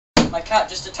My cat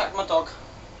just attacked my dog.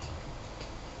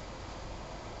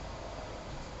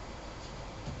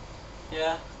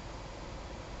 Yeah.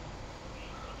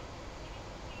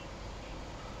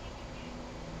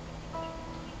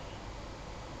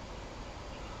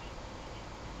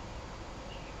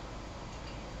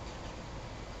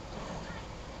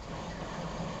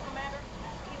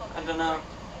 I don't know.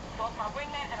 Lost my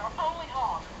wingman and our only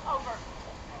hawk. Over.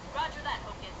 Roger that,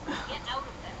 Hocus. Get out of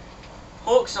there.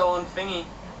 Hawks are on thingy.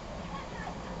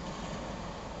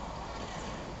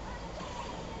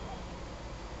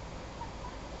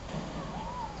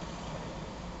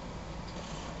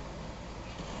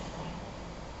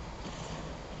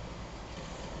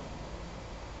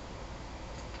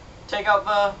 Take out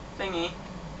the thingy.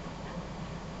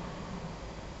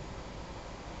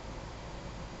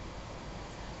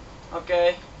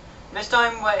 Okay. This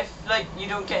time, if like you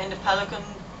don't get into Pelican,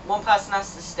 one person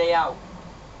has to stay out.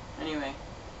 Anyway,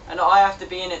 and I have to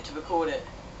be in it to record it.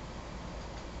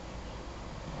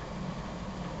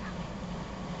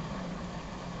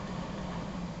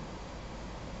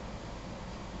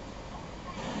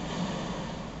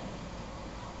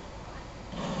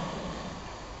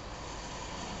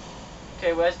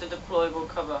 Okay, where's the deployable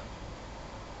cover?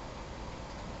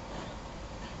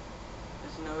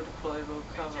 There's no deployable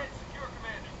cover.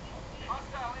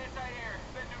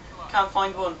 Can't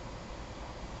find one.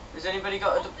 Has anybody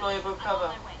got a deployable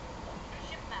cover?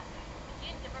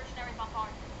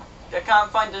 I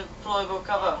can't find a deployable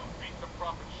cover.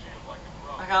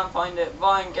 I can't find it.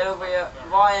 Ryan, get over here.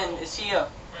 Ryan, it's here.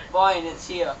 Ryan, it's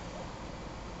here.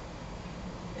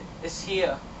 It's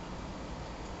here.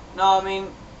 No, I mean,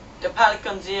 the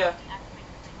Pelican's here.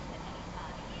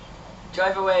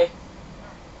 Drive away.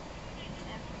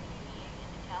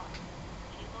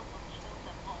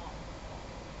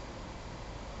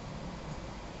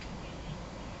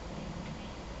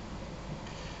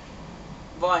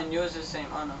 Ryan, yours is the same.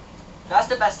 Oh no. That's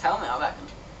the best helmet, I reckon.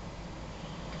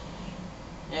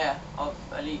 Yeah, of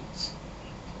elites.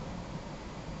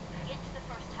 Get to the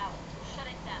first tower. Shut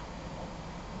it down.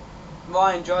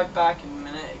 Ryan, drive back in a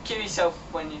minute. Kill yourself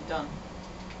when you're done.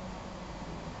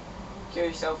 Kill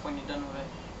yourself when you're done with it.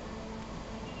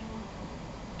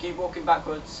 Keep walking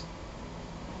backwards.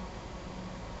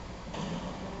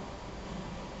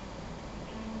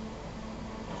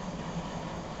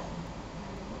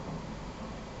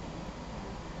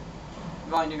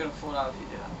 Ryan, you're gonna fall out if you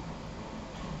do that.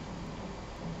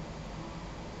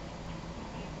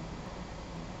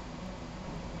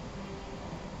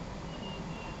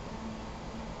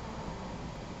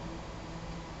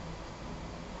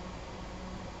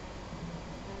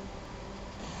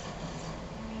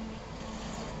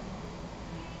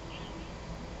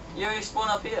 You already spawn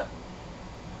up here.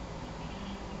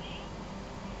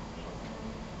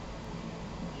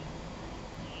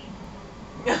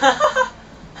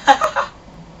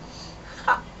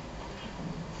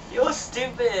 You're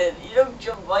stupid. You don't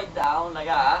jump right down like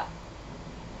that.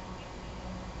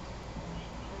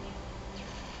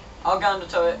 I'll get on the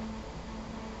turret.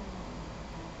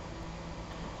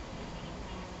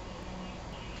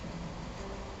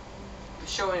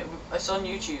 It's showing. It's on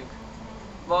YouTube.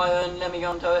 Ryan, let me get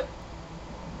onto it.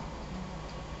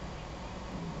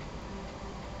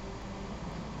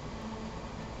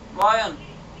 Ryan!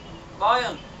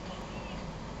 Ryan!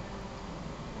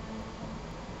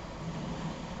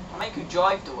 I'll make you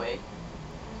drive the way.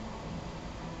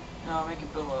 No, I'll make you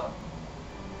blow up.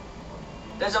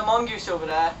 There's a mongoose over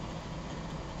there.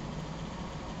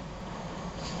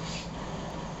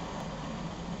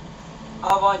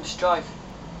 Oh, Ryan, just drive.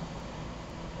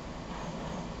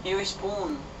 He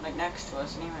respawned like next to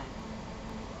us anyway.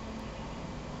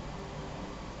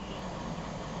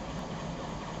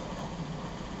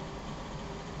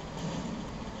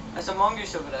 There's a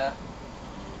mongoose over there.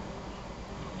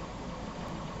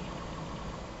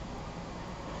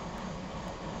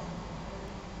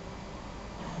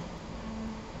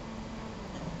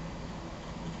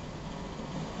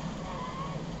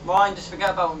 Ryan, just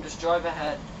forget about him, just drive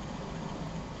ahead.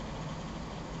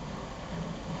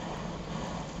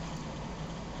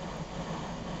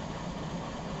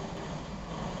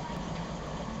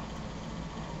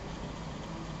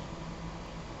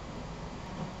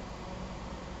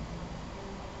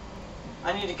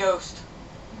 I need a ghost.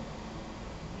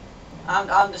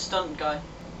 I'm the stunt guy.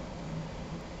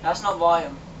 That's not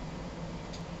Ryan.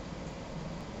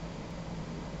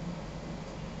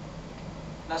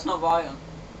 That's not Ryan.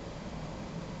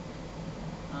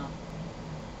 No.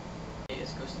 It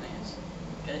is ghost names.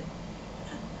 Get it?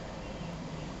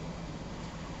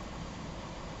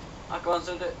 I go on,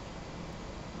 so do it.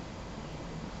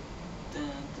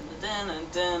 Dun, dun, dun,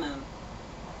 dun, dun, dun.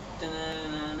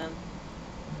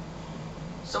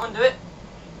 Someone do it.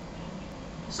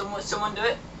 Someone do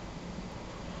it.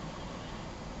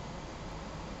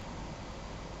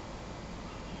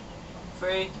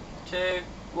 Three, two,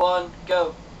 one,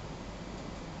 go.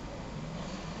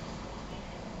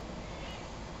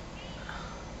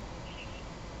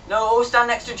 No, all stand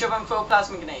next to each other and throw a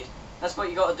plasma grenade. That's what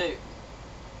you gotta do.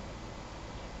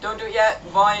 Don't do it yet.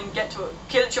 Vine, get to it.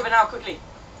 Kill each other now, quickly.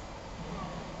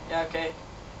 Yeah, okay.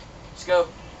 Let's go.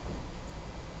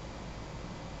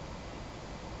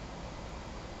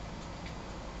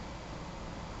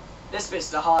 This bit's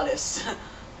the hardest,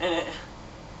 isn't it?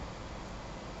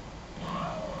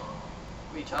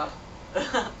 Retard.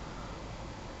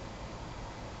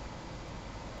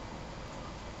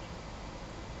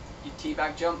 You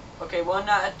teabag jump. Okay, one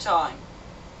at a time.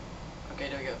 Okay,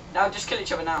 there we go. Now just kill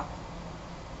each other now.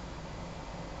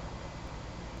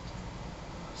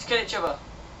 Just kill each other.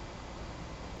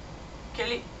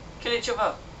 Kill each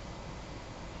other.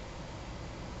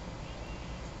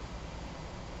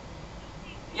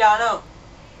 Yeah, I know.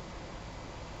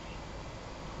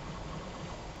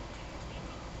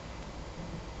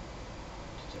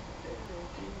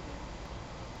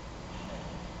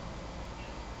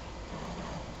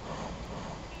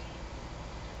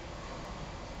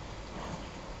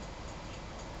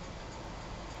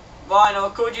 Ryan, I'll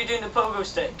record you doing the pogo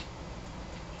stick.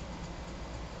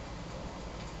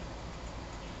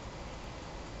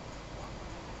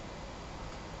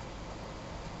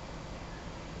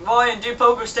 Ryan, do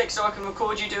pogo stick so I can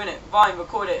record you doing it. Ryan,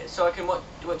 record it so I can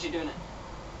watch you doing it.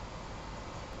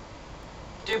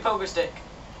 Do pogo stick.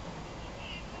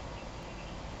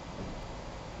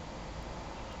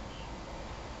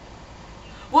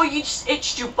 Well, you just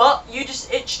itched your butt. You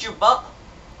just itched your butt.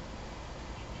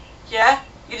 Yeah?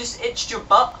 You just itched your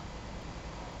butt.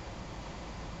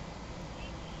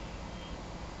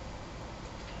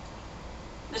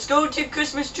 Let's go to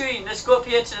Christmas tree. Let's go up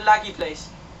here to the laggy place.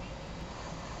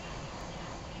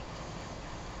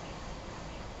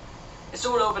 It's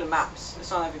all over the maps.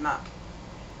 It's on every map.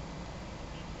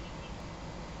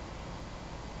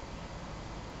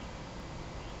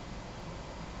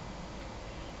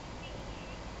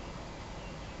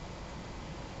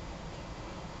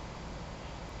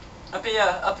 Up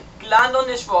here, land on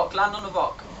this rock, land on the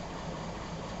rock.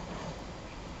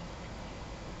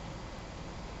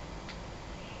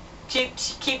 Keep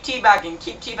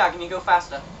teabagging, you go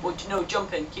faster. Well, no,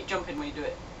 jump in, keep jumping when you do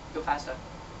it. Go faster.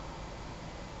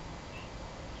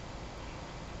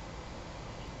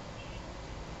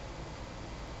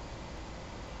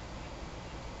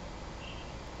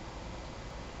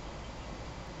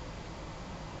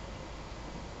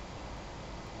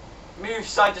 Move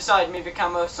side to side, move your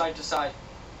camera side to side.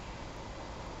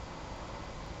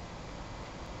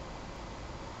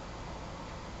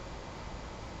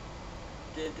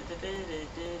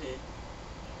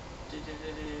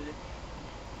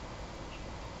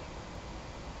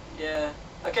 Yeah.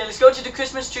 Okay, let's go to the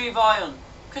Christmas tree, Vion.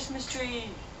 Christmas tree.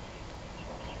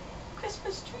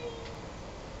 Christmas tree.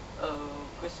 Oh,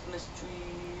 Christmas tree.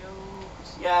 Oh,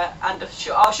 Christmas. Yeah, and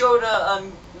I'll show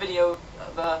the video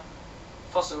of the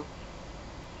fossil.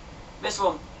 This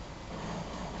one.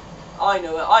 I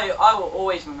know it. I will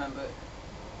always remember it.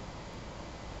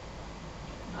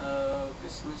 Oh,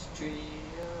 Christmas tree.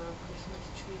 Oh, Christmas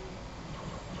tree.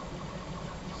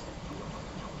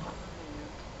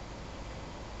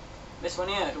 This one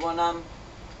here, the one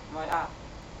right at.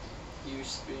 You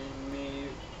spin me.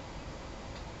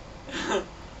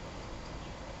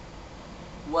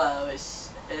 Well,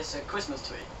 it's a Christmas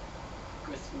tree.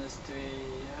 Christmas tree.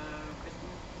 Oh,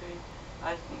 Christmas tree.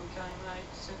 I think I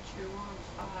might set you on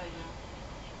fire.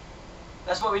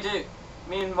 That's what we do.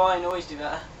 Me and Ryan always do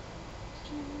that.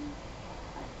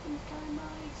 I think I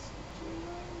might set you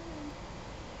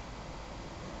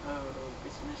on. Oh,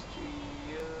 Christmas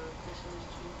tree, oh, Christmas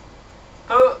tree.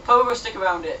 Pogo stick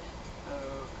around it.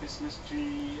 Oh, Christmas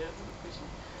tree, oh, Christmas.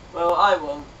 Well, I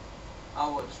won't.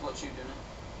 I'll just watch you doing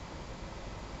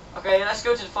it. Okay, let's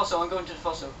go to the fossil. I'm going to the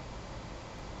fossil.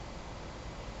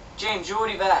 James, you're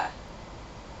already there.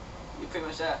 You're pretty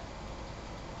much there.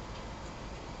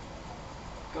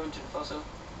 Going to the fossil.